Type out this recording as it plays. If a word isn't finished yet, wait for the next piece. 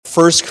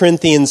1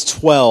 Corinthians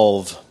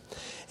 12.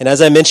 And as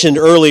I mentioned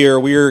earlier,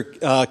 we're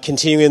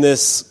continuing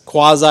this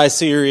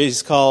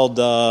quasi-series called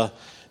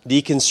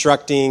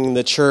Deconstructing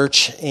the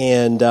Church.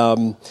 And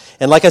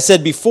like I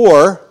said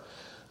before,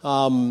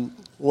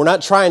 we're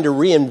not trying to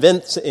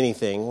reinvent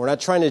anything. We're not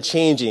trying to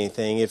change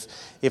anything.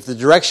 If the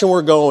direction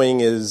we're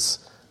going is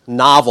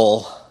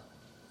novel,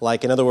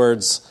 like in other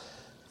words,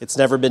 it's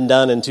never been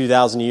done in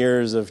 2,000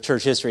 years of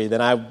church history,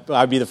 then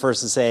I'd be the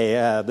first to say,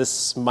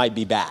 this might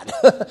be bad.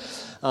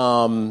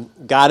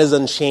 God is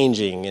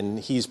unchanging, and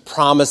He's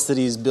promised that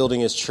He's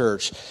building His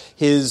church.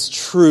 His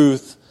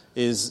truth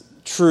is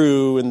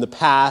true in the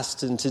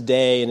past and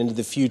today and into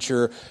the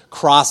future,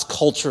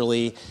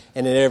 cross-culturally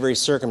and in every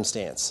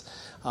circumstance.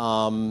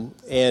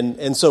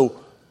 And so,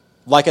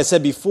 like I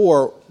said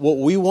before, what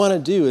we want to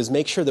do is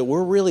make sure that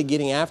we're really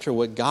getting after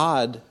what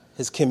God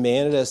has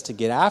commanded us to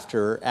get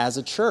after as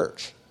a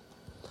church.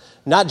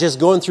 Not just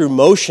going through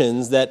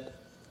motions that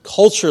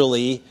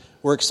culturally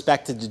we're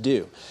expected to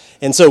do.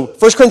 And so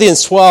 1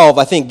 Corinthians 12,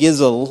 I think, gives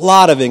a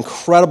lot of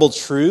incredible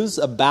truths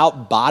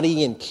about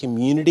body and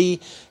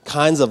community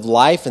kinds of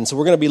life. And so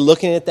we're going to be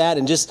looking at that.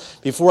 And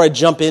just before I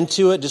jump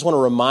into it, just want to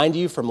remind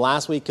you from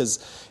last week, because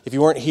if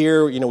you weren't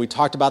here, we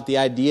talked about the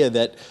idea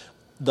that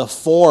the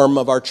form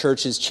of our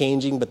church is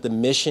changing, but the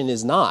mission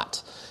is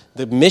not.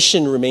 The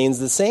mission remains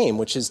the same,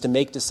 which is to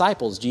make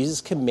disciples.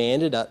 Jesus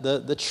commanded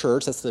the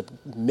church, that's the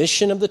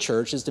mission of the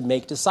church, is to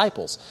make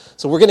disciples.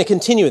 So we're going to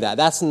continue that.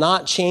 That's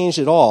not changed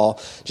at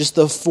all. Just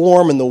the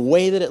form and the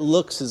way that it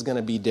looks is going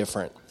to be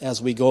different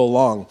as we go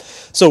along.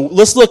 So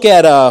let's look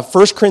at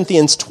 1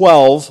 Corinthians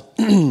 12,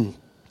 and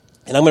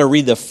I'm going to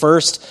read the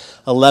first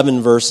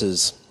 11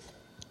 verses.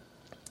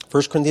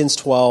 1 Corinthians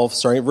 12,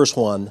 starting at verse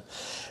 1.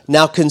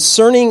 Now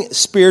concerning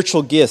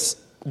spiritual gifts,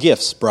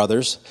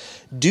 brothers,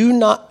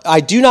 I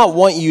do not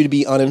want you to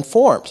be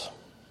uninformed.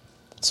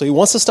 So he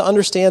wants us to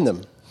understand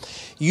them.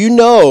 You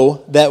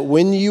know that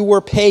when you were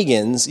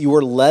pagans, you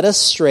were led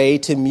astray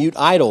to mute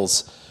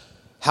idols,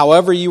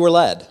 however you were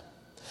led.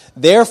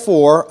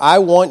 Therefore, I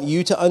want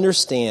you to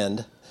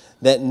understand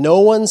that no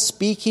one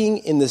speaking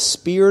in the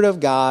Spirit of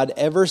God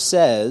ever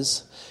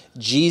says,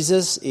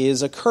 Jesus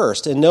is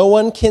accursed. And no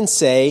one can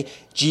say,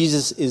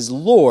 Jesus is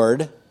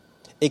Lord,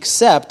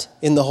 except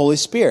in the Holy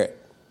Spirit.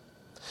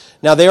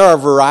 Now, there are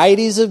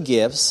varieties of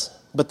gifts,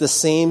 but the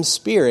same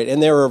Spirit.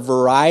 And there are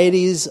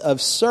varieties of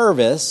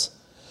service,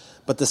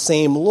 but the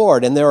same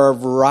Lord. And there are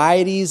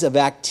varieties of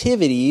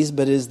activities,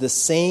 but it is the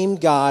same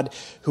God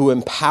who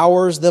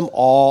empowers them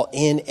all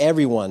in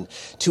everyone.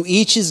 To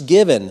each is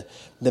given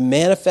the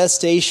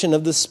manifestation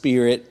of the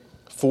Spirit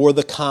for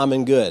the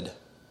common good.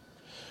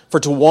 For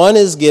to one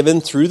is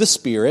given through the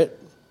Spirit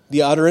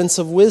the utterance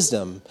of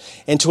wisdom,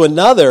 and to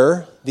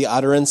another the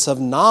utterance of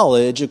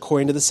knowledge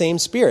according to the same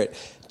Spirit.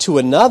 To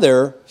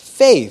another,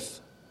 faith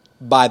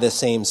by the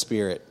same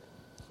Spirit.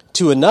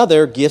 To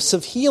another, gifts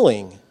of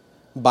healing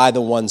by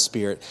the one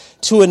Spirit.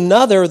 To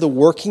another, the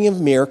working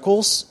of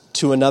miracles.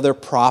 To another,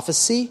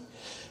 prophecy.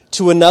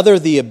 To another,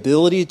 the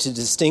ability to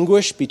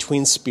distinguish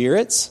between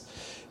spirits.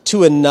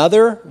 To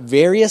another,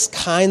 various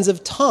kinds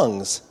of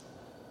tongues.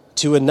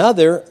 To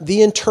another,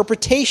 the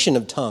interpretation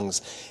of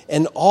tongues.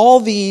 And all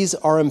these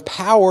are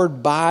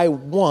empowered by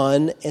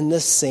one and the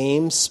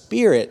same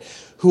Spirit,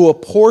 who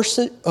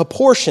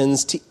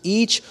apportions to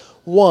each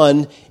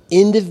one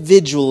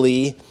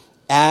individually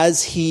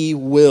as he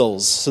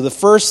wills. So the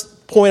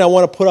first point I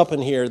want to put up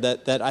in here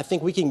that I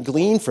think we can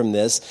glean from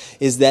this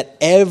is that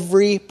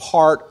every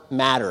part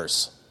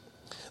matters.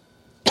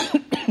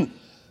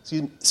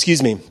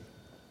 Excuse me.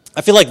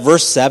 I feel like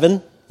verse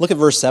 7, look at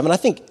verse 7. I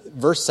think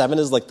verse 7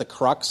 is like the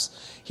crux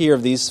here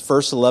of these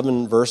first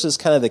 11 verses,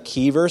 kind of the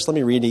key verse. Let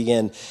me read it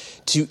again.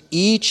 To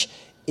each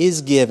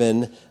is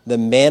given the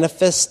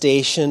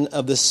manifestation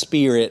of the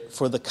Spirit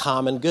for the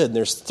common good. And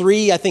there's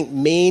three, I think,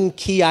 main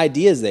key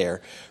ideas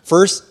there.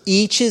 First,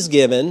 each is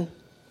given,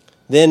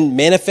 then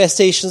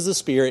manifestations of the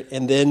Spirit,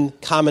 and then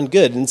common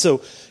good. And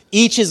so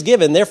each is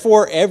given,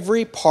 therefore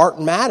every part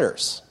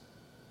matters.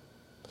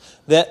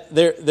 That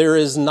there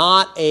is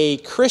not a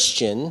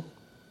Christian,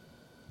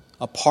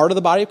 a part of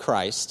the body of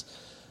Christ,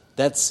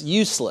 that's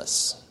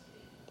useless.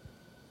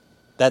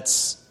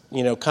 That's,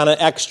 kind of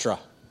extra.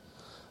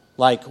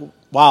 Like,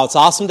 wow, it's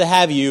awesome to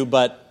have you,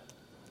 but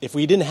if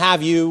we didn't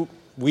have you,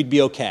 we'd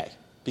be okay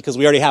because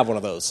we already have one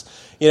of those.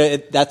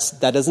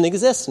 That doesn't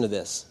exist into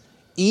this.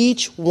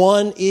 Each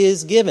one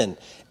is given.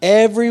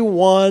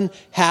 Everyone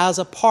has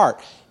a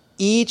part.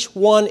 Each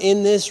one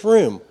in this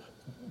room,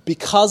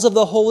 because of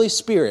the Holy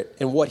Spirit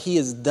and what He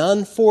has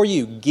done for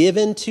you,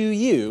 given to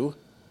you,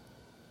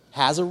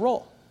 has a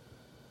role.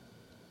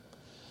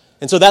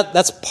 And so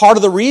that's part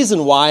of the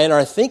reason why in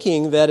our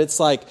thinking that it's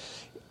like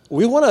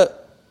we want to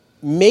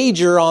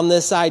major on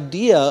this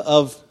idea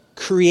of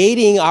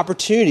creating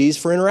opportunities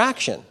for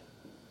interaction,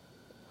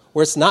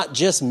 where it's not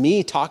just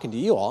me talking to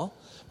you all,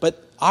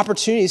 but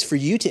opportunities for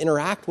you to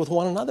interact with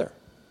one another.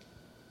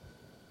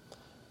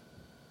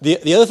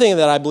 The other thing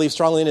that I believe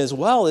strongly in as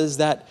well is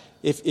that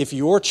if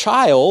your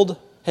child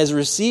has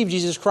received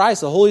Jesus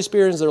Christ, the Holy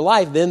Spirit in their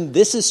life, then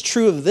this is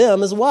true of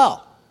them as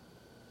well.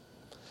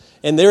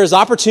 And there is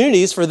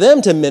opportunities for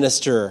them to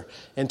minister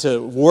and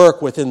to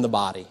work within the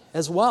body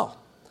as well.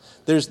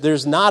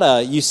 There's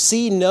not you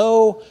see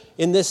no,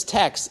 in this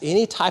text,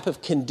 any type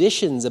of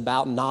conditions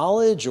about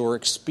knowledge or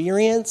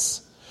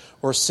experience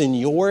or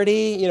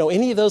seniority,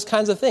 any of those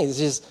kinds of things.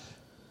 It's just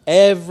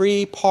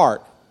every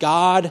part,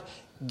 God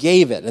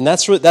gave it. And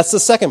that's the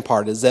second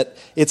part, is that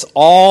it's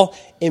all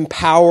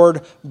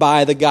empowered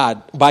by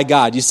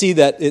God. You see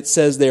that it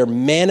says there,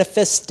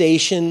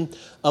 manifestation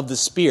of the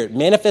Spirit.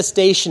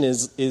 Manifestation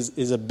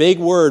is a big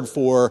word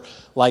for,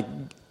 like,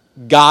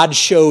 God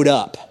showed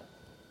up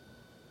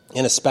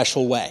in a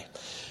special way.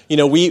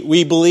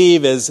 We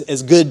believe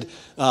as good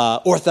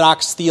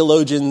Orthodox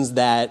theologians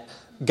that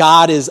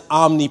God is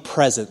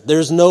omnipresent.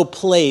 There's no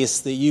place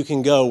that you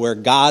can go where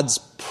God's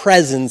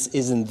presence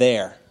isn't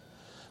there.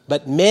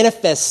 But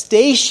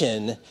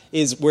manifestation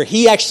is where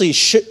he actually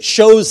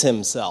shows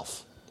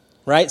himself,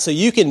 right? So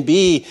you can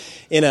be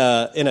in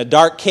a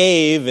dark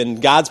cave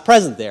and God's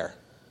present there,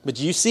 but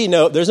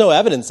there's no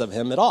evidence of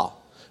him at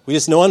all. We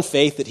just know in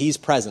faith that he's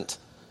present.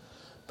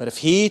 But if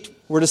he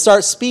were to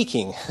start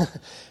speaking,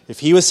 if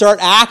he would start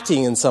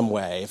acting in some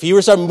way, if he were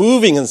to start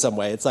moving in some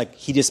way, it's like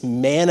he just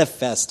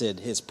manifested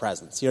his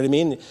presence. You know what I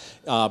mean?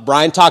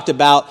 Brian talked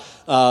about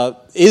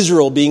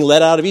Israel being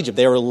led out of Egypt.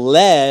 They were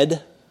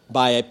led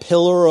by a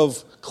pillar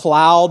of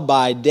cloud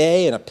by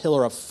day and a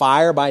pillar of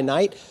fire by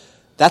night.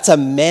 That's a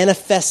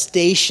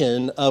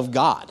manifestation of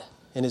God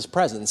and his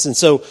presence. And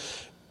so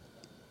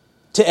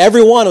to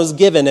everyone was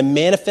given a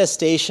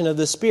manifestation of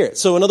the Spirit.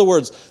 So in other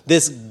words,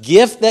 this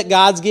gift that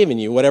God's given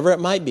you, whatever it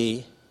might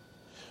be,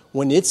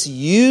 when it's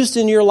used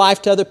in your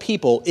life to other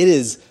people, it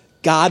is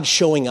God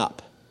showing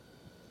up.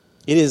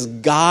 It is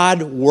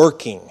God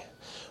working.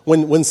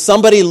 When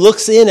somebody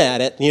looks in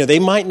at it, they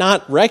might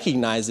not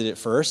recognize it at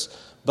first,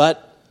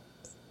 but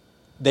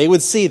they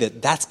would see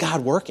that that's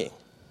God working.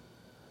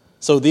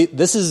 So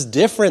this is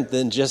different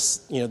than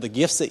just the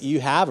gifts that you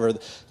have or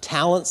the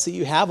talents that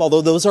you have,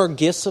 although those are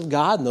gifts of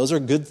God and those are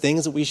good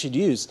things that we should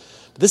use.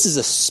 But this is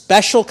a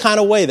special kind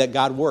of way that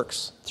God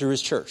works through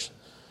his church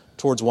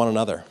towards one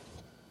another.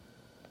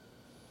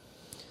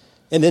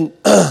 And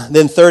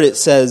then third it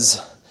says,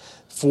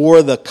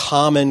 for the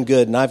common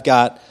good. And I've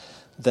got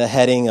the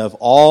heading of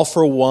all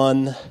for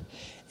one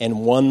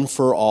and one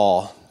for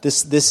all.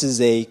 This is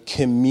a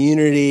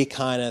community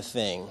kind of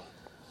thing.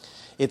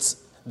 It's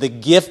the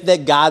gift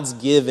that God's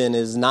given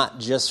is not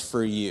just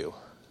for you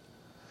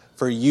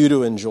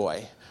to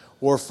enjoy,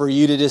 or for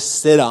you to just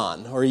sit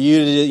on, or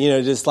you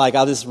to just like,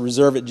 I'll just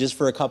reserve it just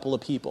for a couple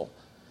of people.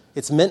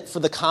 It's meant for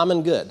the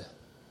common good.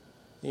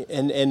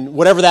 And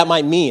whatever that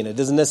might mean. It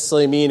doesn't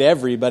necessarily mean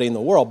everybody in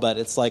the world, but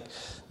it's like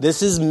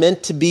this is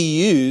meant to be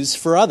used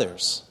for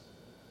others,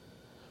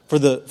 for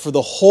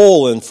the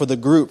whole and for the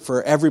group,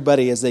 for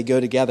everybody as they go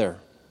together.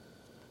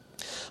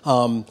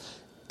 And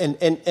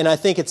I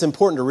think it's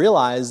important to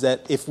realize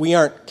that if we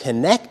aren't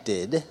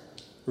connected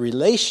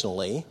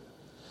relationally,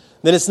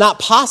 then it's not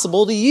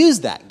possible to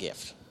use that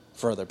gift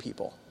for other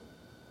people.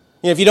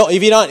 If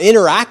you're not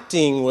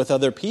interacting with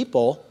other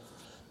people,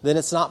 then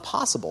it's not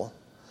possible.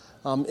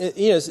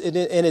 Just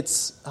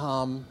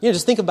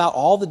think about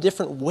all the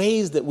different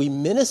ways that we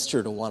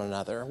minister to one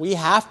another. We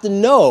have to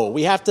know.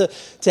 We have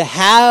to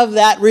have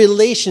that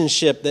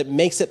relationship that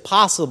makes it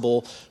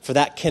possible for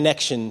that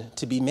connection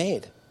to be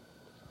made.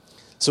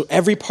 So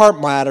every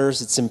part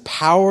matters. It's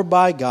empowered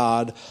by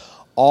God,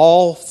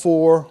 all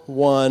for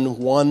one,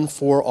 one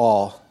for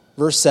all.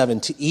 Verse 7,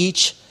 to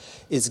each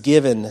is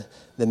given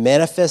the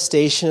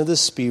manifestation of the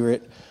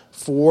Spirit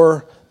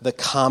for the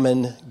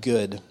common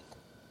good.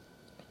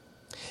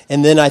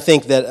 And then I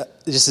think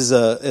that just as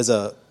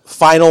a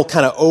final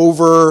kind of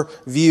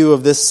overview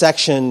of this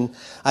section,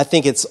 I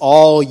think it's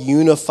all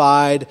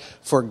unified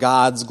for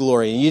God's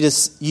glory. And you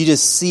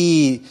just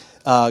see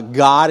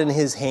God in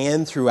his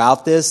hand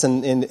throughout this,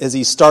 and as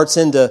he starts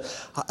into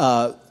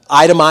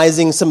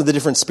itemizing some of the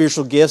different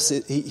spiritual gifts,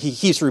 he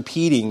keeps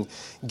repeating,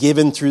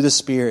 given through the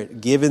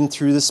Spirit,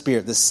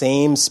 the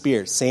same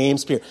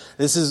Spirit.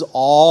 This is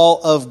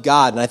all of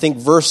God. And I think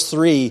verse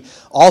 3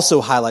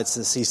 also highlights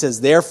this. He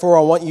says, therefore,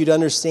 I want you to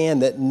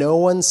understand that no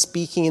one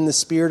speaking in the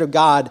Spirit of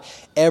God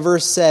ever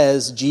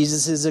says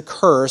Jesus is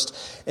accursed,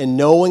 and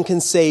no one can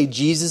say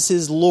Jesus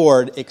is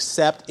Lord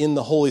except in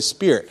the Holy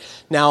Spirit.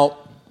 Now,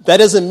 that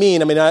doesn't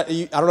mean, I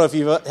don't know if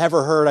you've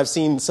ever heard, I've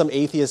seen some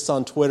atheists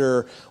on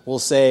Twitter will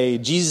say,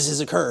 Jesus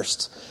is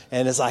accursed.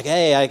 And it's like,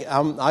 hey,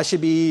 I should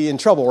be in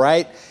trouble,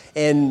 right?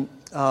 And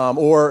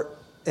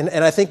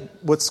I think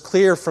what's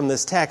clear from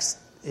this text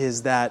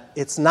is that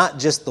it's not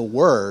just the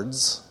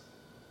words,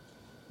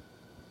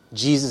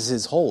 Jesus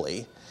is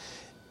holy.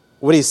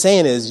 What he's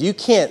saying is, you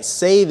can't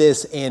say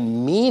this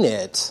and mean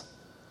it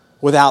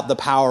without the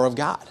power of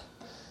God.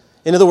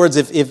 In other words,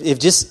 if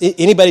just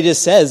anybody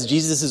just says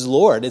Jesus is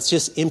Lord, it's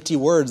just empty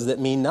words that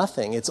mean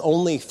nothing. It's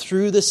only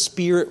through the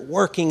Spirit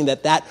working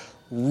that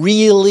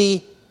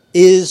really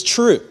is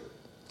true.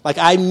 Like,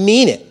 I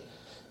mean it.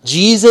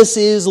 Jesus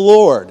is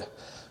Lord.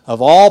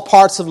 Of all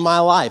parts of my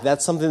life,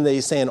 that's something that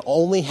he's saying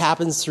only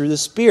happens through the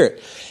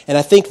Spirit. And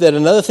I think that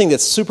another thing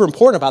that's super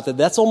important about that,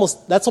 that's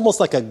almost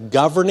like a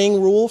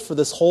governing rule for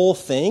this whole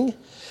thing,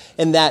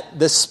 and that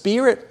the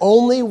Spirit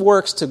only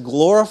works to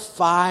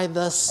glorify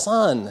the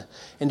Son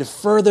and to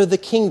further the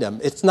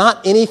kingdom. It's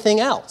not anything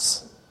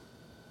else.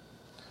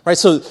 Right,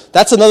 so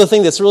that's another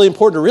thing that's really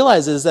important to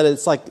realize is that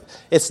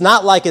it's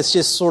not like it's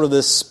just sort of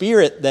this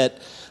Spirit that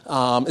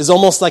is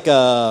almost like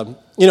a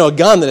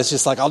gun that it's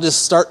just like I'll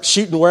just start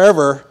shooting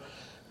wherever.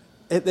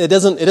 It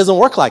doesn't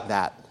work like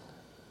that.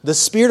 The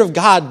Spirit of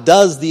God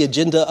does the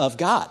agenda of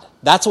God.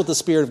 That's what the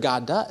Spirit of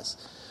God does.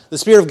 The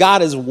Spirit of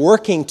God is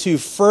working to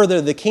further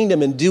the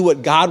kingdom and do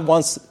what God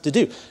wants to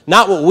do,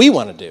 not what we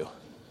want to do.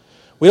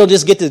 We don't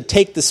just get to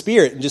take the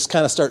Spirit and just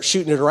kind of start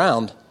shooting it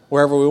around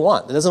wherever we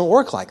want. It doesn't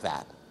work like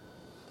that.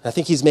 I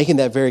think he's making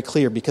that very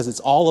clear because it's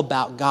all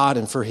about God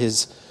and for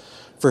his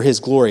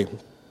glory.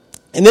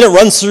 And then it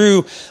runs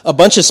through a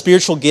bunch of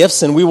spiritual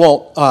gifts, and we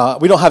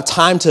don't have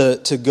time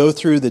to go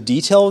through the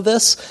detail of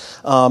this.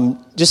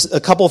 Just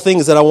a couple of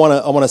things that I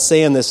want to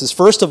say in this is,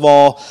 first of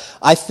all,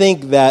 I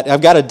think that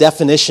I've got a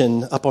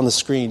definition up on the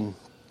screen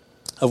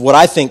of what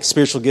I think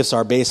spiritual gifts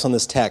are based on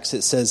this text.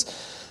 It says,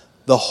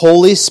 the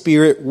Holy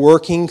Spirit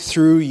working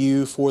through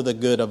you for the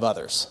good of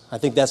others. I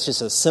think that's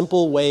just a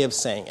simple way of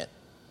saying it.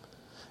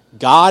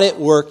 God at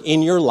work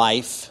in your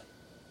life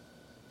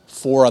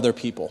for other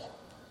people.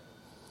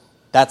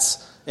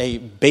 That's a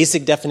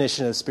basic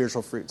definition of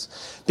spiritual fruits.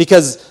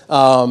 Because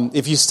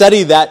if you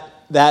study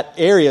that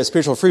area of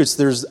spiritual fruits,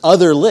 there's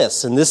other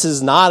lists, and this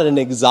is not an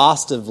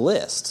exhaustive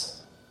list.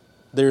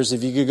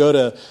 If you could go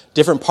to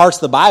different parts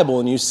of the Bible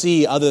and you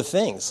see other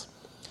things.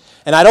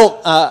 And I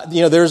don't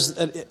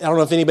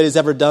know if anybody's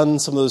ever done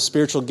some of those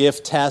spiritual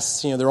gift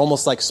tests. They're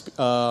almost like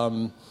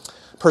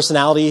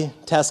personality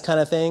test kind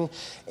of thing.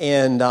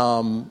 And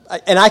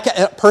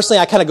I personally,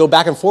 I kind of go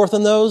back and forth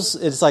on those.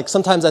 It's like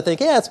sometimes I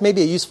think, it's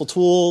maybe a useful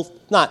tool,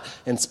 not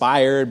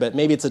inspired, but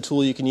maybe it's a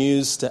tool you can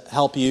use to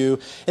help you.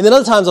 And then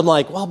other times I'm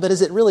like, well, but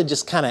is it really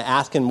just kind of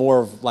asking more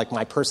of like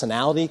my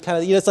personality kind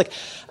of? It's like,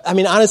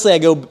 honestly, I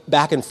go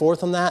back and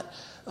forth on that.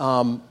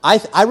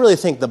 I really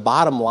think the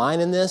bottom line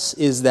in this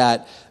is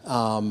that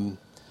God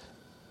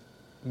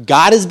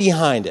is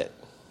behind it.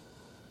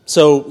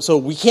 So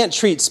we can't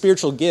treat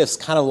spiritual gifts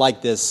kind of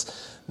like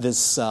this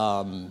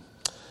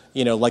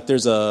like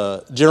there's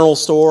a general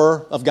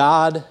store of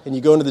God, and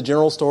you go into the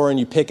general store and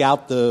you pick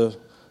out the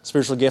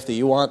spiritual gift that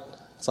you want.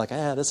 It's like,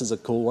 this is a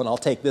cool one. I'll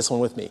take this one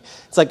with me.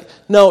 It's like,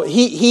 no,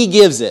 he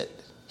gives it.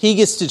 He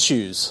gets to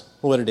choose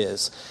what it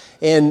is.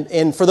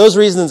 And for those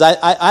reasons,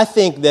 I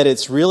think that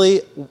it's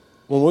really,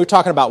 when we're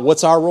talking about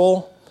what's our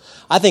role,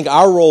 I think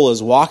our role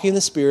is walking in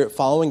the Spirit,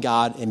 following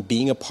God, and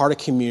being a part of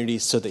community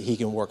so that he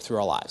can work through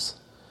our lives.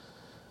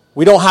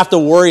 We don't have to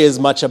worry as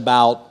much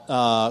about,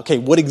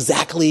 what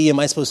exactly am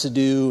I supposed to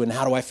do and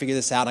how do I figure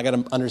this out? I got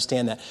to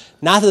understand that.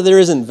 Not that there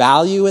isn't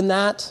value in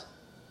that,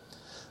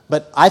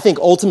 but I think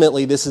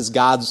ultimately that's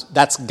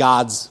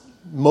God's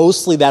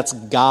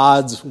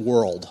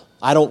world.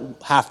 I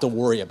don't have to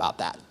worry about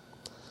that.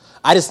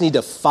 I just need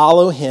to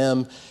follow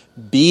him,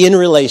 be in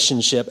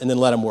relationship, and then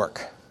let him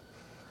work.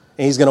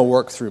 And he's going to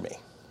work through me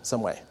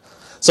some way.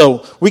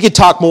 So we could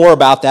talk more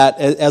about that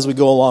as we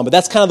go along, but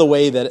that's kind of the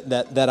way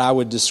that I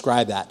would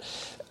describe that.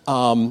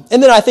 And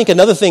then I think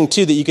another thing,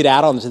 too, that you could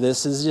add on to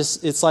this is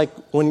just, it's like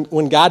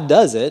when God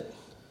does it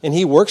and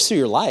he works through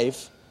your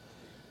life,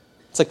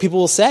 it's like people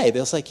will say,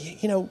 they'll say,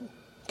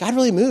 God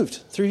really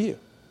moved through you.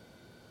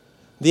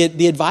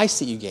 The advice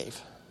that you gave,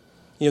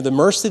 the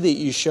mercy that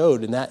you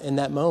showed in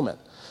that moment,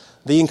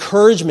 the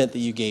encouragement that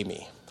you gave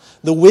me,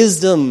 the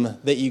wisdom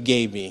that you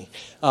gave me.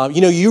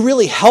 You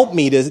really helped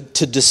me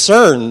to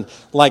discern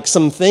like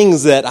some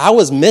things that I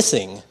was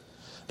missing.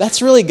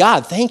 That's really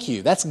God. Thank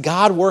you. That's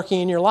God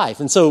working in your life.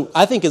 And so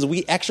I think as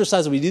we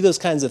exercise, we do those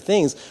kinds of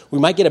things, we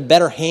might get a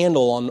better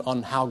handle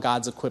on how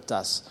God's equipped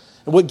us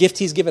and what gift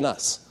he's given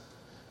us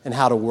and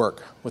how to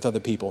work with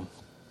other people.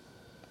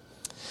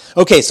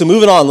 Okay, so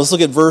moving on. Let's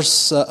look at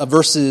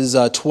verses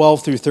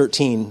 12 through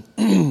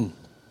 13.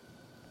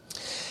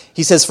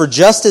 He says, "For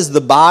just as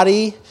the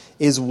body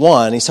is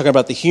one," he's talking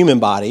about the human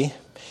body,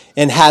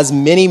 "and has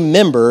many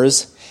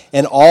members,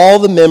 and all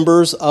the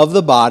members of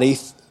the body,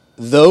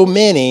 though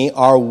many,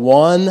 are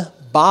one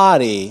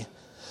body,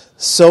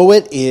 so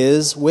it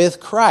is with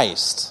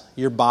Christ."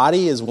 Your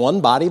body is one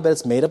body, but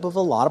it's made up of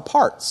a lot of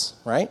parts,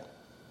 right?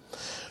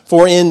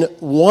 "For in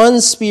one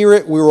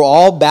Spirit we were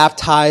all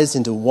baptized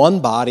into one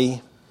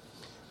body,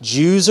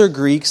 Jews or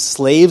Greeks,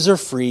 slaves or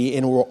free,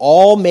 and we're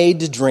all made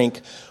to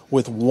drink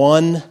with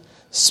one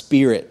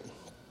Spirit."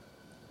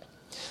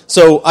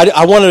 So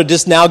I want to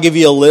just now give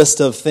you a list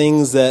of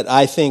things that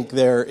I think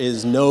there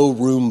is no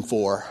room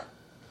for.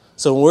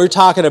 So when we're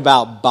talking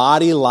about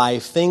body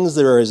life, things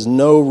there is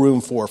no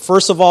room for.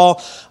 First of all,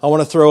 I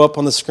want to throw up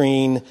on the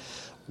screen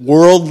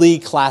worldly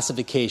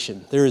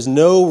classification. There is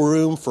no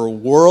room for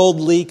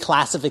worldly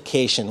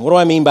classification. What do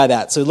I mean by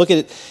that? So look at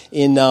it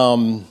in,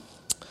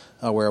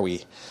 where are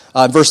we?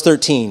 Verse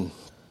 13.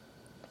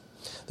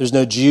 "There's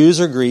no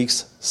Jews or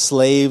Greeks,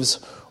 slaves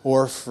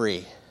or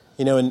free.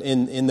 You know,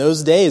 in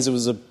those days, it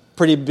was a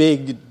pretty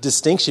big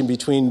distinction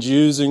between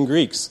Jews and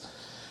Greeks.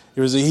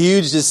 There was a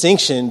huge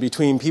distinction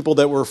between people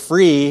that were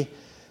free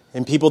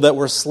and people that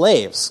were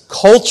slaves.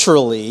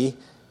 Culturally,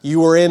 you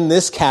were in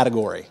this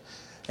category.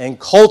 And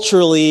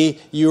culturally,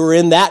 you were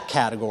in that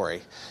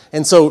category.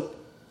 And so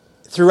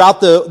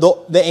throughout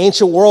the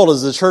ancient world,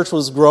 as the church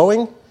was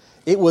growing,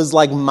 it was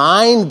like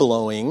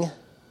mind-blowing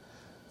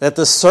that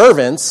the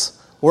servants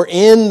were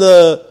in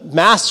the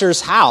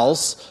master's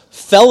house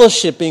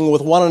fellowshipping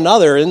with one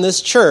another in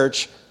this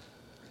church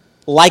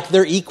like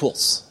they're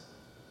equals.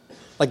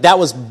 Like that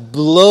was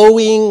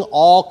blowing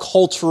all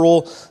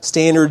cultural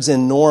standards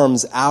and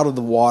norms out of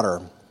the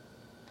water.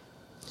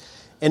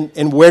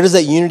 And where does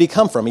that unity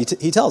come from? He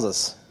tells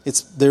us.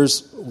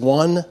 There's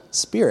one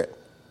Spirit.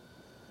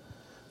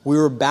 We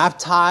were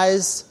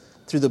baptized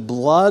through the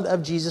blood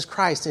of Jesus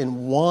Christ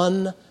in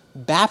one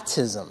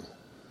baptism.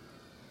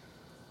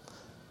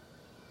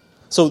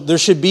 So there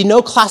should be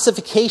no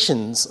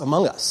classifications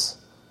among us,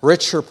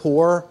 rich or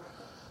poor.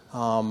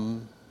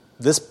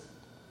 This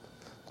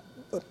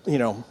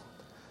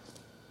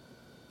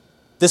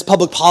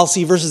public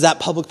policy versus that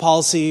public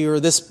policy, or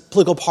this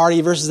political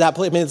party versus that.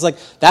 I mean, it's like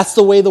that's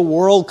the way the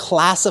world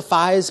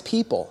classifies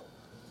people.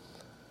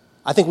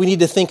 I think we need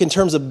to think in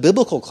terms of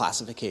biblical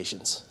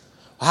classifications.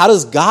 How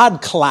does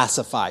God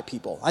classify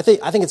people? I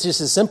think it's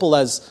just as simple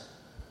as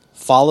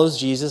follows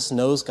Jesus,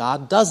 knows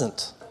God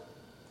doesn't.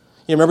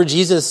 You remember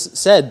Jesus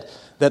said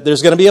that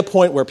there's going to be a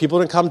point where people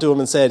are going to come to him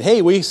and say,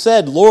 hey, we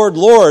said, Lord,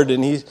 Lord.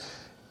 And he's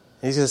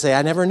going to say,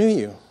 I never knew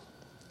you.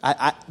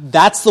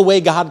 That's the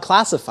way God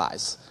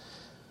classifies.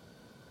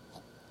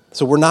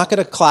 So we're not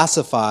going to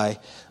classify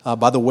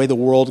by the way the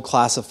world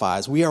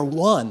classifies. We are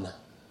one.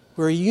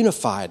 We're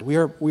unified. We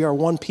are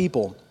one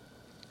people.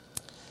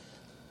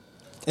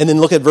 And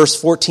then look at verse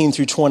 14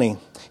 through 20.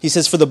 He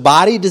says, for the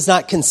body does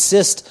not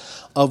consist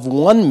of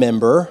one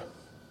member,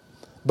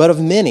 but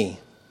of many.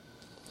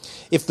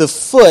 If the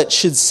foot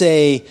should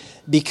say,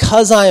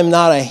 because I am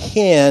not a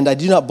hand, I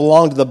do not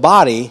belong to the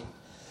body,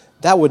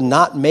 that would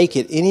not make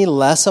it any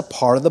less a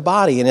part of the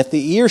body. And if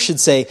the ear should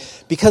say,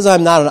 because I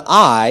am not an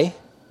eye,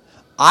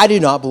 I do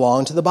not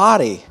belong to the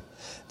body,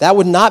 that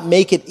would not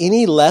make it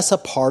any less a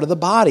part of the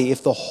body.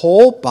 If the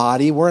whole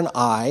body were an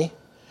eye,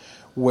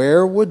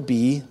 where would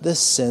be the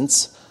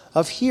sense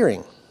of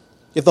hearing?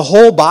 If the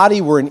whole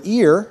body were an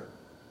ear,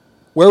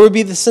 where would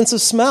be the sense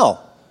of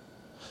smell?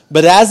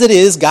 But as it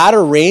is, God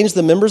arranged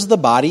the members of the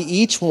body,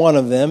 each one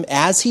of them,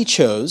 as he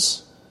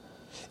chose.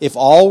 If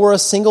all were a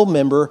single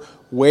member,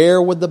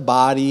 where would the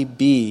body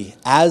be?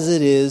 As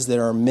it is,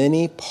 there are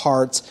many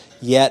parts,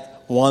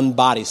 yet one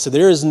body. So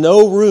there is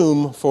no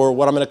room for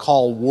what I'm going to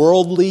call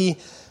worldly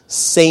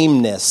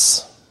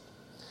sameness.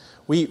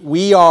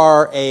 We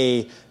are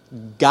a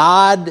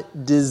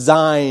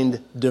God-designed,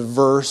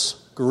 diverse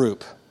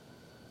group.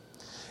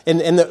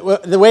 And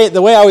the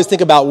way I always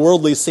think about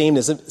worldly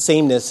sameness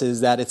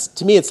is that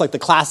to me it's like the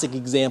classic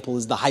example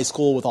is the high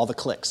school with all the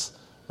cliques,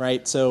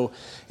 right? So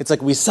it's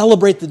like we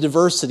celebrate the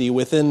diversity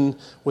within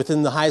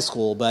the high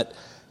school, but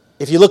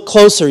if you look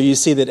closer, you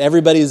see that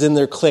everybody's in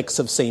their cliques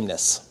of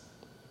sameness.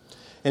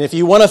 And if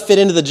you want to fit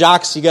into the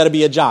jocks, you got to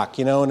be a jock,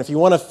 and if you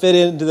want to fit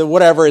into the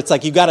whatever, it's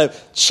like you got to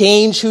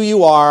change who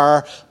you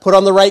are, put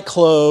on the right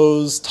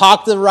clothes,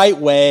 talk the right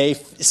way,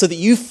 so that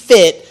you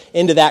fit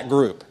into that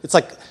group. It's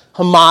like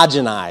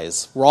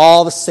homogenize. We're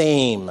all the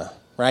same,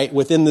 right,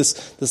 within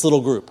this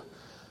little group.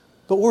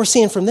 But what we're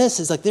seeing from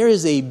this is like there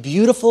is a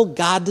beautiful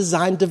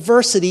God-designed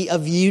diversity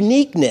of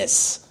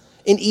uniqueness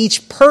in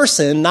each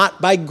person,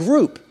 not by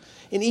group.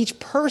 In each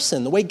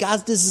person, the way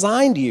God's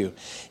designed you,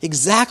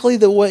 exactly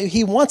the way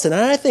he wants it.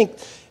 And I think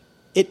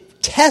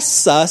it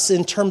tests us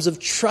in terms of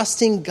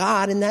trusting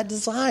God in that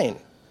design.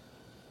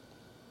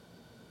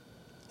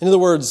 In other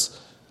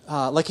words,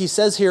 like he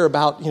says here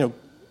about, the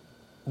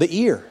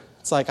ear.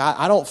 It's like,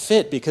 I don't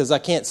fit because I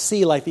can't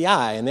see like the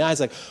eye. And the eye's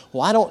like,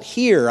 well, I don't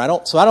hear,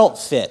 so I don't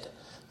fit.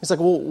 It's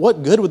like, well,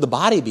 what good would the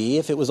body be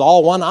if it was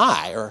all one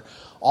eye or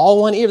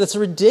all one ear? That's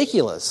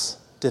ridiculous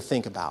to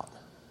think about.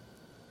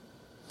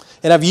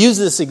 And I've used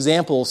this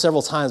example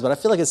several times, but I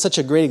feel like it's such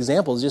a great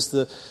example. It's just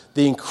the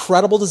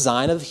incredible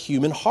design of the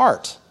human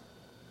heart.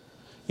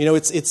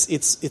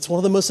 It's one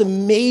of the most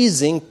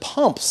amazing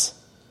pumps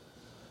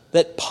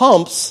that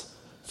pumps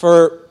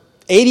for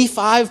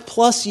 85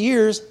 plus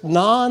years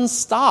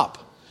nonstop.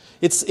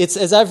 It's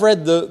as I've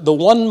read, the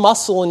one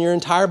muscle in your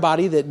entire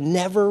body that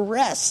never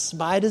rests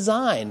by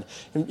design.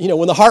 And,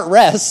 when the heart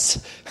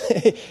rests,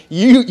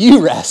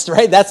 you rest,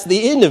 right? That's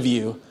the end of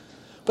you.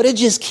 But it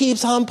just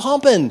keeps on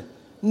pumping.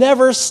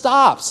 Never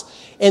stops.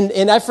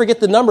 And I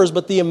forget the numbers,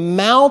 but the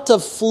amount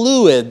of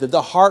fluid that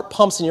the heart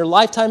pumps in your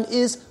lifetime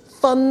is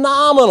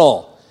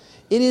phenomenal.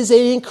 It is an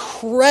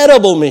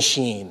incredible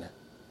machine.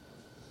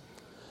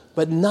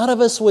 But none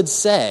of us would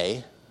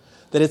say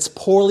that it's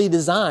poorly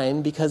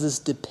designed because it's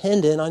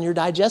dependent on your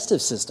digestive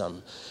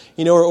system,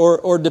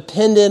 or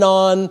dependent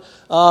on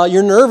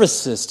your nervous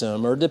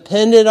system, or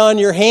dependent on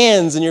your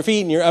hands and your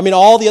feet and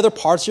all the other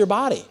parts of your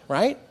body,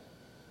 right?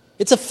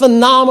 It's a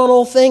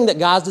phenomenal thing that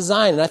God's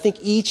designed, and I think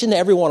each and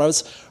every one of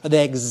us are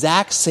the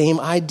exact same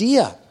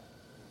idea.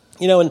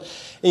 And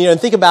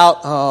think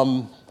about,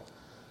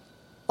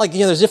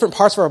 there's different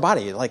parts of our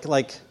body. Like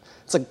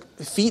it's like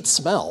feet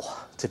smell,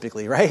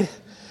 typically, right?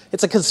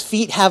 It's like because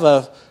feet have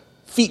a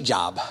feet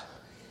job.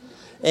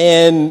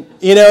 And,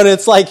 and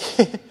it's like,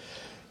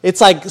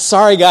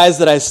 sorry guys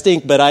that I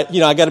stink, but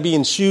I got to be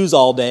in shoes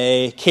all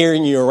day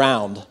carrying you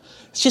around.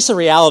 It's just a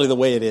reality the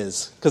way it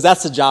is, because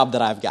that's the job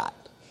that I've got.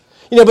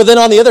 But then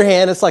on the other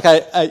hand, it's like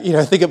I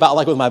think about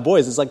like with my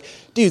boys, it's like,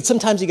 dude,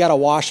 sometimes you got to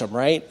wash them,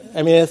 right?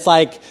 I mean, it's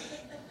like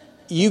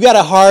you got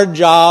a hard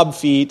job,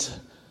 feet.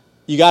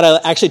 You got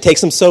to actually take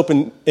some soap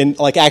and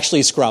like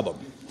actually scrub them.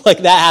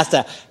 Like that has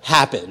to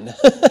happen,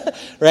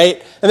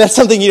 right? And that's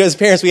something, as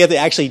parents, we have to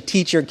actually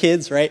teach your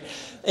kids, right?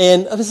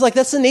 And it's like,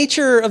 that's the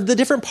nature of the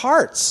different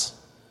parts,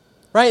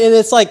 right? And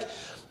it's like,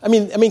 I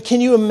mean,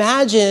 can you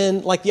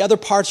imagine like the other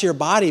parts of your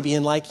body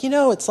being like,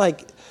 it's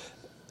like,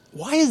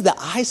 why is the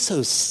eye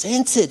so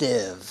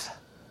sensitive?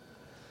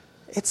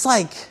 It's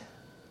like,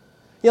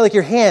 like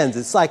your hands.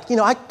 It's like,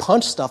 I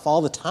punch stuff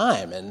all the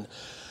time,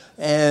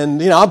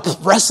 and I'm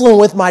wrestling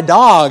with my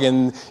dog,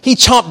 and he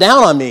chomped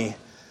down on me,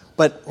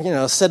 but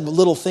said a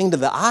little thing to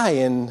the eye,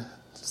 and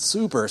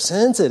super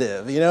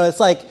sensitive. It's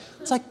like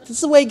this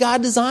is the way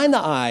God designed the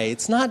eye.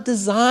 It's not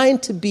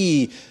designed to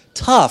be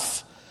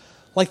tough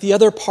like the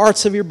other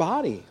parts of your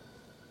body.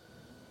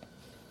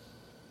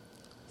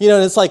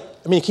 And it's like,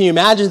 can you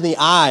imagine the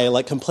eye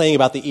like complaining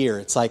about the ear?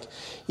 It's like,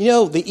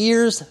 the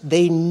ears,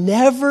 they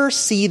never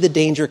see the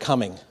danger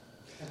coming.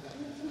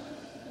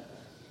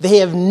 They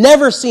have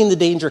never seen the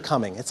danger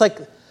coming. It's like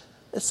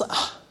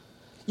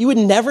you would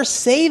never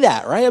say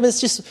that, right?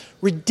 It's just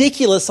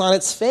ridiculous on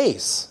its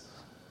face.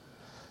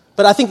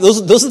 But I think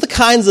those are the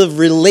kinds of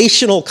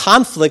relational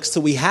conflicts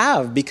that we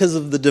have because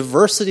of the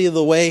diversity of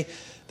the way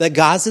that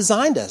God's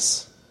designed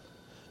us.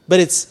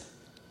 But it's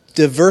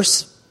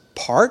diverse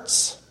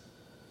parts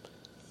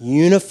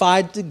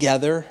unified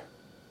together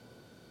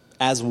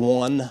as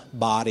one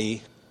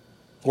body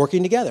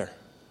working together,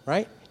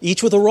 right?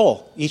 Each with a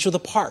role, each with a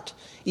part,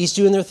 each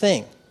doing their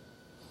thing.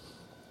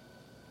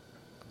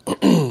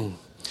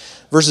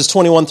 Verses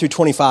 21 through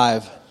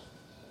 25.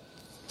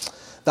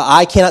 The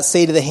eye cannot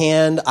say to the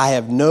hand, I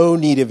have no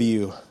need of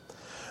you,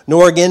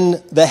 nor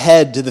again the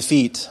head to the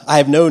feet, I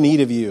have no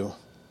need of you.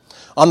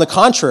 On the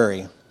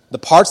contrary, the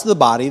parts of the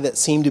body that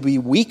seem to be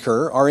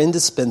weaker are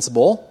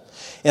indispensable,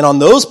 and on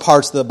those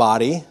parts of the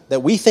body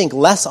that we think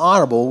less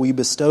honorable, we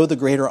bestow the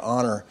greater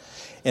honor.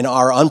 And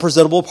our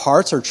unpresentable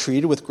parts are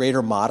treated with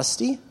greater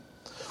modesty,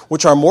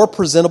 which our more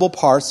presentable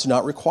parts do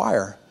not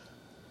require.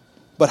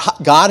 But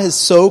God has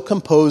so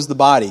composed the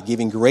body,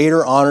 giving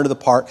greater honor to the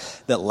part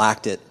that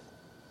lacked it,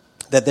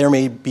 that there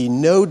may be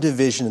no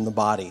division in the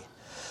body,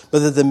 but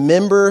that the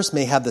members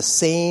may have the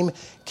same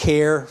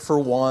care for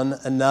one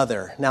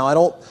another. Now,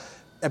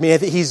 I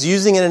think he's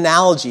using an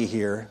analogy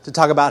here to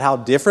talk about how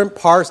different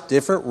parts,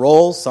 different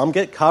roles, some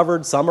get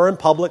covered, some are in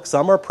public,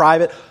 some are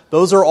private.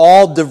 Those are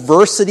all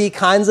diversity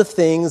kinds of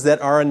things that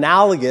are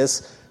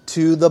analogous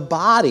to the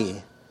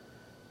body.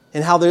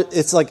 And how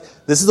it's like,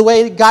 this is the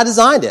way God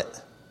designed it.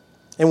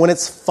 And when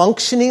it's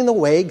functioning the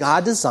way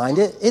God designed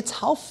it, it's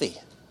healthy.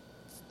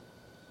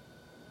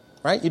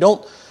 Right? You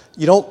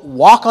don't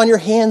walk on your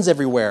hands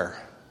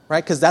everywhere,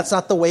 right? Because that's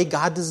not the way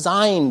God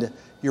designed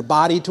your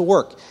body to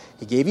work.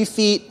 He gave you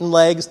feet and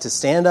legs to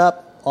stand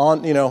up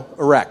on,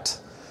 erect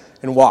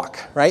and walk,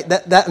 right?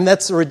 And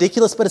that's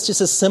ridiculous, but it's just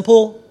a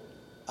simple,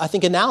 I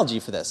think, analogy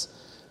for this.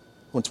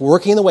 When it's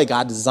working the way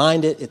God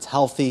designed it, it's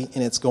healthy,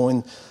 and it's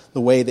going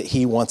the way that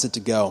he wants it to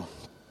go.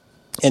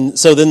 And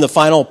so then the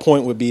final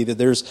point would be that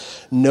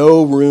there's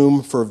no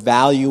room for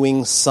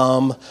valuing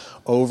some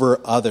over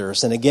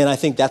others. And again, I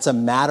think that's a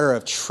matter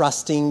of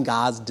trusting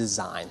God's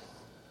design.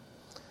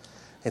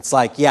 It's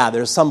like,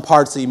 there's some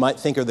parts that you might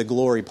think are the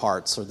glory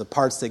parts, or the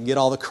parts that get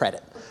all the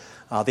credit,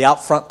 the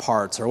out front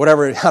parts, or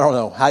whatever, I don't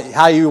know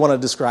how you want to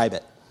describe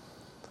it.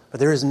 But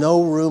there is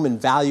no room in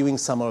valuing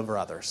some over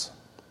others,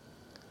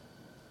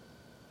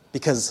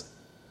 because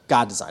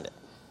God designed it.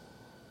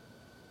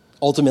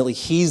 Ultimately,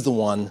 he's the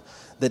one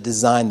that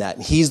designed that,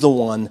 and he's the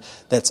one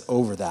that's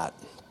over that.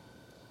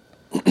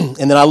 And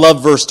then I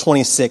love verse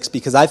 26,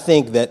 because I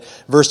think that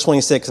verse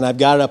 26, and I've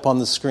got it up on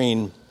the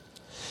screen,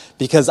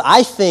 because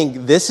I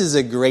think this is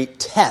a great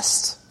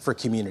test for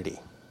community.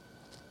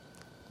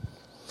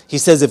 He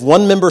says, if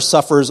one member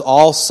suffers,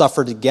 all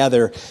suffer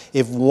together.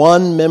 If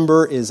one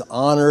member is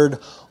honored,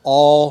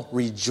 all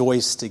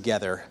rejoice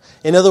together.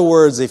 In other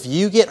words, if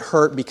you get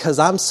hurt because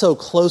I'm so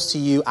close to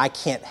you, I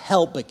can't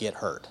help but get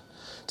hurt.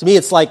 To me,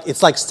 it's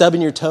like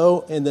stubbing your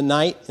toe in the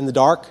night, in the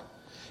dark.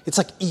 It's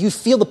like you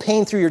feel the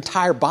pain through your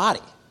entire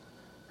body,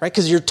 right?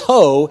 Because your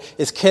toe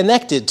is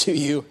connected to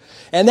you,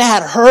 and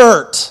that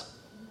hurt.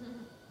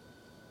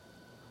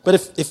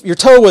 But if your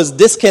toe was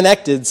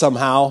disconnected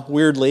somehow,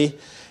 weirdly,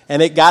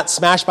 and it got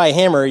smashed by a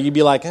hammer, you'd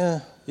be like,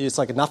 it's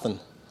like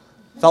nothing.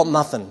 Felt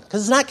nothing.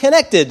 Because it's not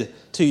connected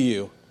to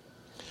you.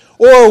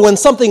 Or when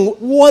something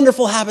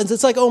wonderful happens,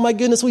 it's like, oh my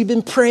goodness, we've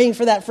been praying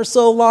for that for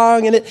so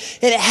long, and it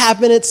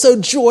happened, it's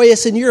so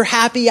joyous, and you're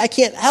happy, I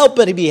can't help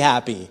but be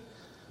happy.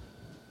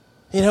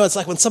 You know, it's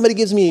like when somebody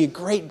gives me a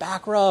great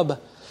back rub,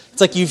 it's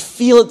like you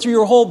feel it through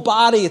your whole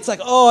body. It's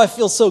like, oh, I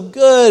feel so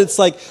good. It's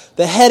like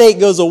the headache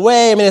goes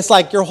away. I mean, it's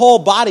like your whole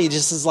body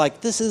just is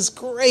like, this is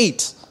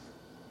great.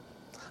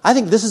 I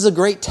think this is a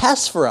great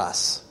test for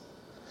us.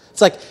 It's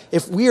like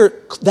if we are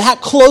that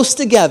close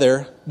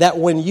together that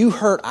when you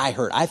hurt, I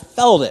hurt. I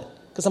felt it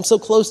because I'm so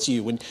close to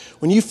you.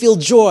 When you feel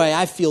joy,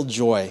 I feel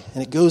joy.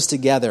 And it goes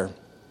together.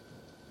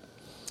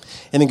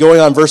 And then going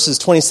on verses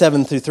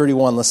 27 through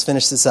 31, let's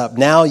finish this up.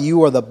 Now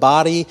you are the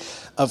body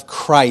of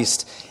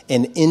Christ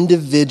and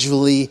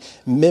individually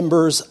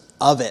members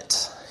of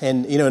it.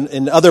 And, you know,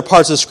 in other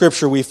parts of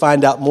Scripture, we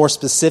find out more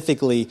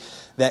specifically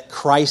that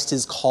Christ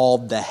is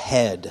called the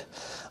head.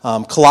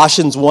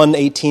 Colossians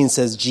 1:18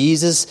 says,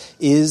 Jesus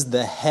is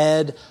the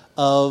head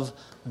of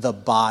the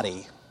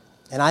body.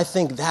 And I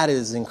think that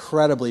is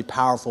incredibly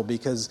powerful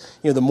because,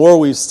 you know, the more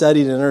we've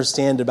studied and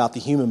understand about the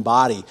human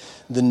body,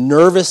 the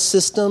nervous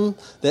system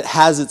that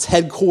has its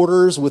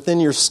headquarters within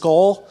your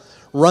skull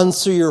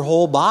runs through your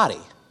whole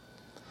body.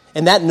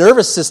 And that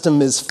nervous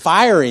system is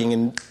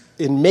firing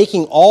and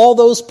making all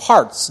those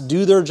parts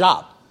do their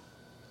job.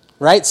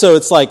 Right? So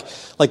it's like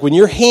when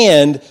your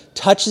hand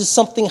touches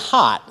something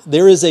hot,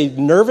 there is a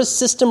nervous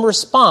system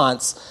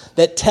response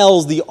that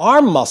tells the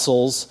arm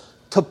muscles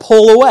to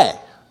pull away.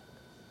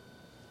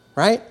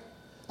 Right?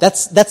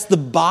 That's the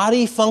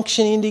body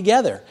functioning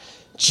together.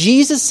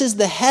 Jesus is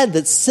the head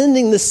that's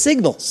sending the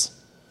signals.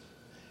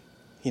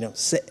 You know,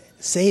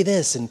 say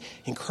this and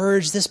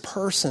encourage this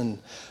person.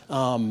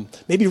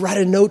 Maybe write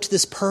a note to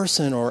this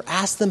person or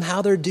ask them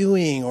how they're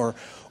doing or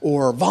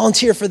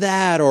volunteer for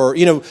that. Or,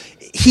 you know,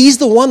 he's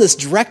the one that's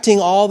directing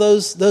all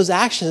those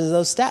actions and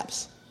those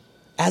steps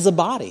as a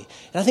body.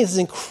 And I think it's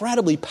an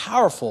incredibly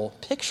powerful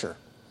picture.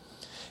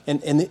 And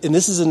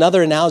this is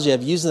another analogy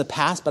I've used in the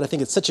past, but I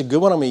think it's such a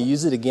good one, I'm going to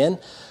use it again.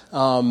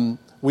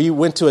 We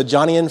went to a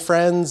Johnny and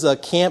Friends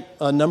camp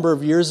a number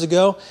of years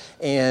ago,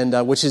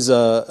 and which is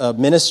a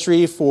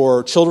ministry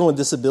for children with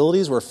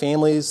disabilities, where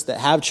families that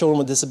have children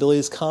with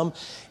disabilities come.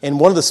 And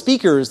one of the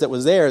speakers that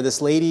was there,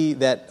 this lady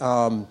that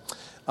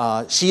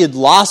she had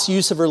lost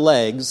use of her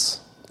legs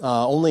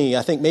only,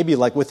 I think, maybe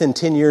like within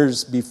 10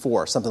 years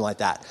before, something like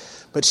that.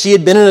 But she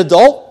had been an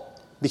adult,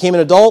 became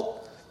an adult,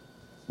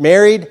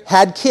 married,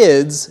 had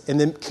kids, and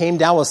then came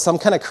down with some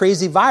kind of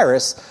crazy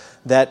virus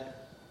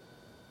that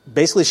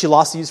basically she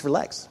lost the use of her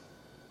legs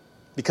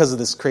because of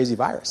this crazy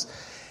virus.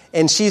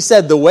 And she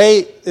said the way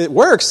it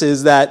works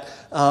is that,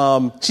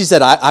 she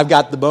said, I've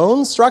got the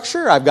bone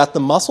structure, I've got the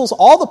muscles,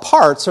 all the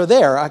parts are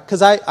there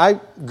because I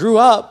grew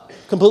up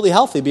completely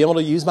healthy, being able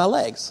to use my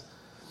legs.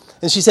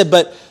 And she said,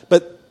 but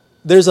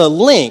there's a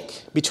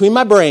link between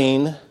my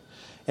brain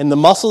and the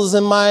muscles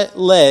in my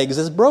legs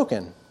is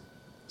broken.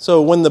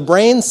 So when the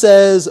brain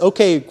says,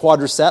 okay,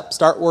 quadricep,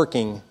 start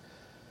working,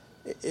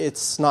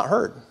 it's not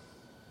heard.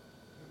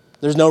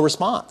 There's no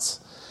response.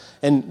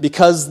 And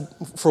because,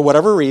 for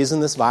whatever reason,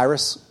 this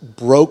virus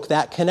broke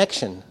that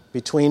connection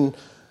between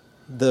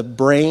the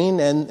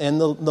brain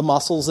and the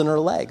muscles in her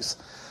legs.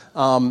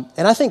 And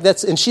I think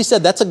and she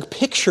said that's a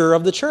picture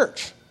of the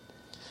church.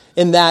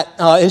 In that,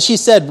 and she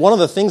said one of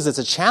the things that's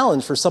a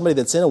challenge for somebody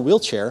that's in a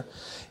wheelchair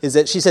is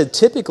that she said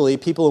typically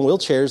people in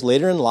wheelchairs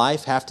later in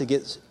life have to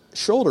get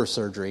shoulder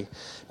surgery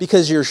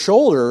because your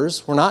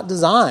shoulders were not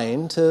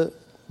designed to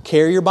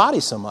carry your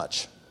body so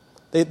much.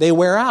 They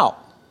wear out.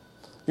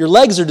 Your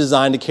legs are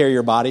designed to carry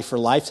your body for a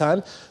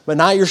lifetime, but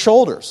not your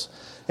shoulders.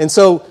 And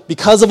so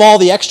because of all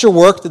the extra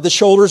work that the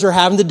shoulders are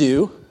having to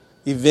do,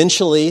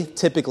 eventually,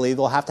 typically,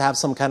 they'll have to have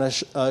some kind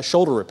of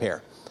shoulder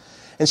repair.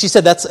 And she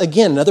said that's,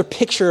 again, another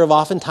picture of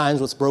oftentimes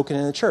what's broken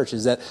in the church,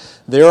 is that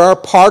there are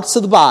parts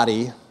of the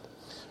body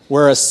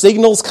where a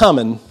signal's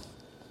coming,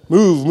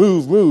 move,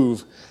 move,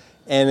 move,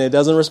 and it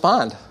doesn't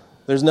respond.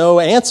 There's no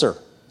answer.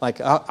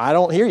 Like, I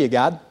don't hear you,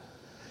 God.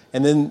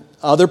 And then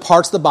other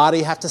parts of the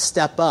body have to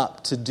step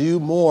up to do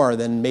more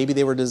than maybe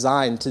they were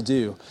designed to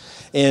do.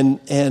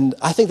 And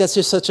I think that's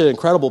just such an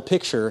incredible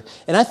picture.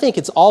 And I think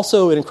it's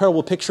also an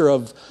incredible picture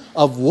of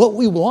what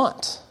we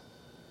want.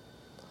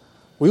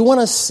 We want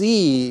to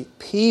see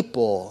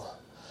people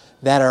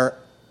that are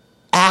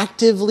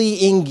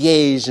actively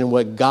engaged in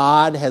what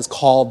God has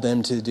called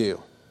them to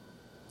do.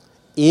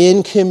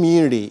 In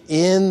community,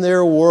 in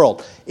their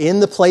world, in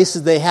the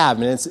places they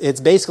have. And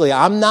it's basically,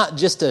 I'm not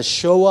just a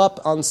show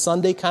up on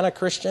Sunday kind of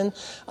Christian.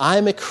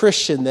 I'm a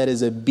Christian that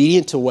is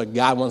obedient to what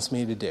God wants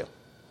me to do.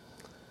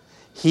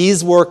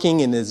 He's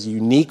working in his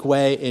unique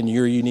way in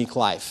your unique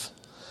life.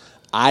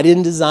 I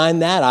didn't design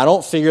that. I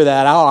don't figure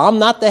that out. I'm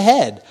not the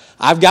head.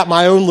 I've got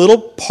my own little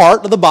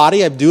part of the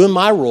body. I'm doing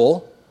my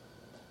role.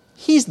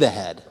 He's the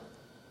head.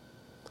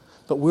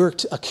 But we're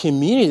a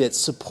community that's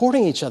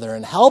supporting each other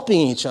and helping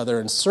each other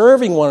and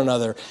serving one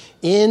another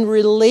in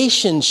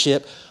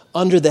relationship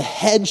under the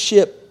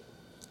headship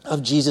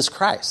of Jesus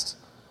Christ.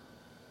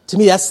 To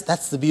me,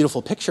 that's the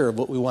beautiful picture of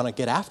what we want to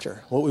get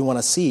after, what we want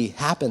to see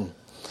happen.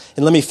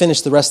 And let me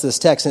finish the rest of this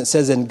text. And it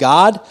says, and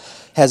God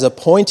has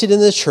appointed in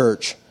the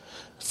church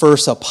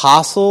first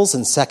apostles,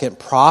 and second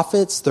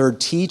prophets,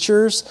 third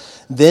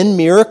teachers, then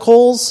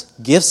miracles,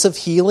 gifts of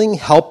healing,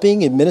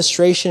 helping,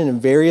 administration, and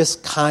various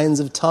kinds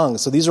of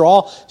tongues. So these are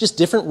all just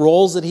different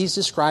roles that he's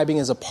describing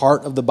as a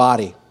part of the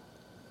body.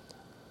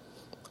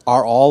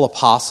 Are all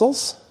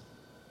apostles?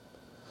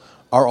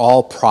 Are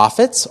all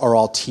prophets? Are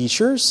all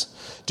teachers?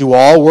 Do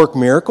all work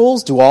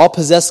miracles? Do all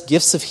possess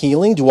gifts of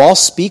healing? Do all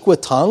speak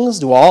with tongues?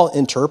 Do all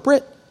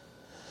interpret?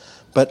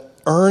 But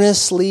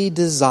earnestly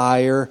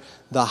desire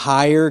the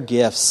higher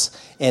gifts,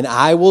 and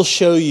I will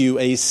show you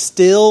a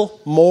still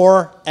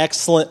more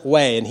excellent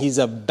way. And he's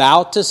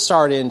about to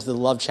start into the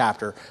love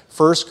chapter,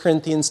 1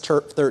 Corinthians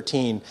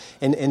 13.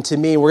 And to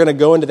me, we're going to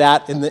go into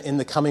that in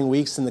the coming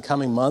weeks, in the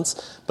coming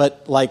months.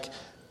 But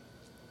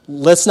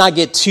let's not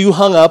get too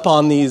hung up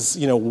on these,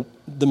 the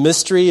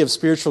mystery of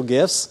spiritual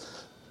gifts.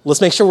 Let's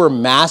make sure we're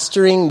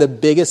mastering the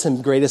biggest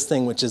and greatest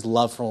thing, which is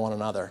love for one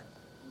another.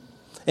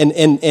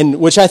 And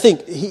which I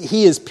think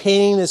he is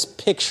painting this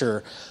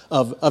picture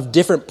of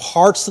different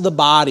parts of the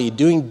body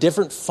doing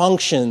different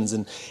functions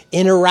and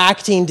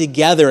interacting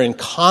together in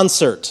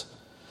concert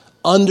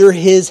under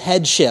his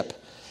headship.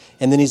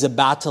 And then he's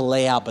about to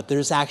lay out, but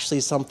there's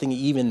actually something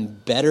even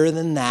better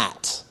than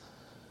that,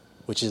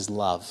 which is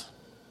love.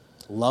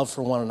 Love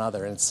for one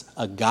another. And it's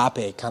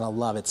agape kind of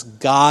love. It's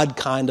God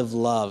kind of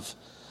love.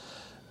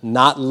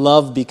 Not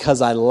love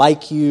because I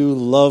like you,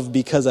 love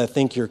because I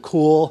think you're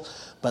cool,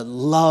 but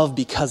love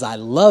because I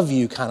love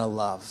you kind of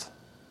love.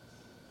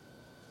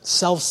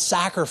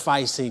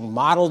 Self-sacrificing,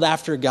 modeled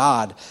after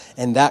God,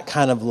 and that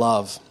kind of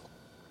love.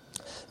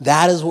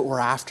 That is what we're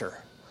after.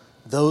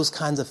 Those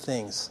kinds of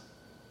things.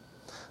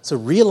 So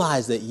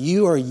realize that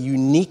you are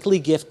uniquely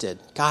gifted.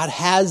 God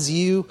has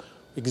you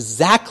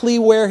exactly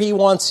where he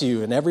wants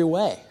you in every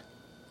way.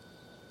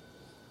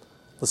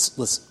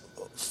 Let's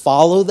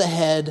follow the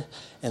head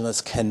and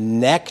let's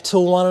connect to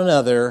one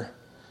another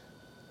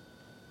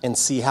and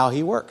see how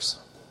he works.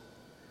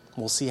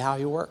 We'll see how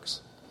he works.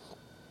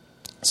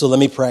 So let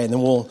me pray, and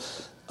then we'll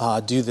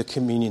do the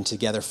communion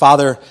together.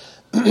 Father,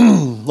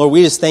 Lord,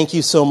 we just thank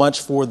you so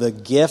much for the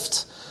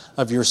gift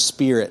of your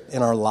Spirit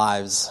in our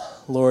lives.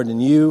 Lord, and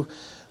you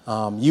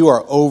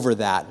are over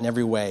that in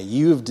every way.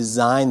 You have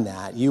designed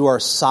that. You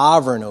are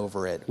sovereign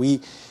over it.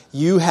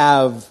 You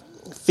have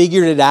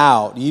figured it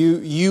out.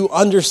 You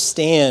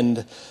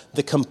understand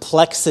the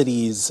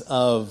complexities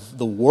of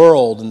the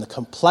world and the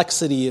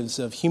complexities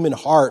of human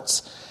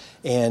hearts.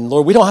 And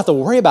Lord, we don't have to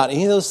worry about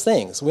any of those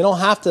things. We don't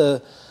have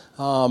to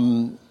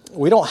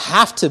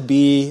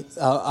be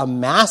a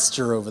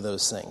master over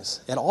those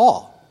things at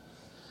all.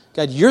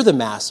 God, you're the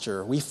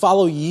master. We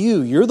follow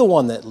you. You're the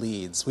one that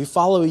leads. We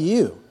follow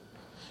you.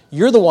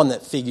 You're the one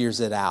that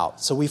figures it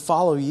out. So we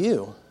follow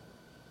you.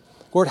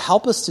 Lord,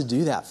 help us to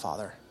do that,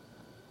 Father.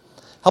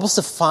 Help us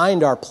to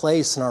find our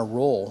place and our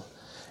role.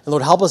 And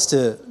Lord, help us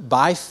to,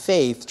 by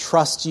faith,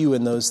 trust you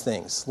in those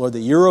things. Lord,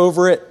 that you're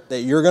over it,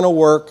 that you're going to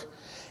work,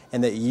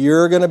 and that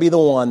you're going to be the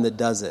one that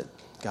does it,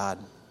 God.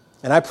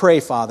 And I pray,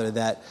 Father,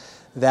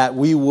 that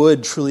we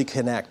would truly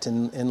connect.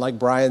 And like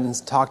Brian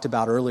talked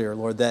about earlier,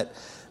 Lord, that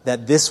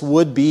this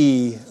would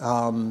be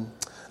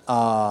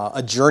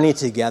a journey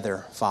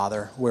together,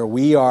 Father, where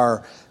we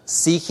are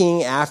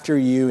seeking after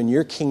you and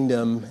your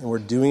kingdom, and we're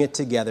doing it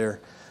together.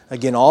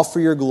 Again, all for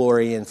your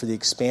glory and for the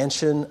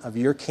expansion of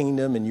your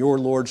kingdom and your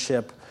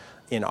lordship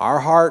in our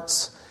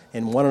hearts,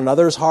 in one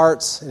another's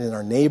hearts, and in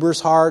our neighbors'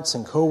 hearts,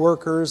 and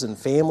coworkers, and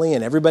family,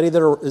 and everybody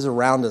that is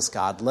around us,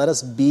 God. Let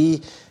us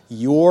be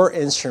your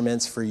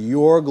instruments for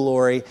your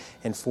glory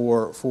and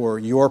for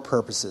your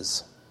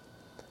purposes.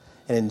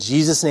 And in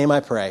Jesus' name I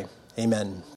pray, amen.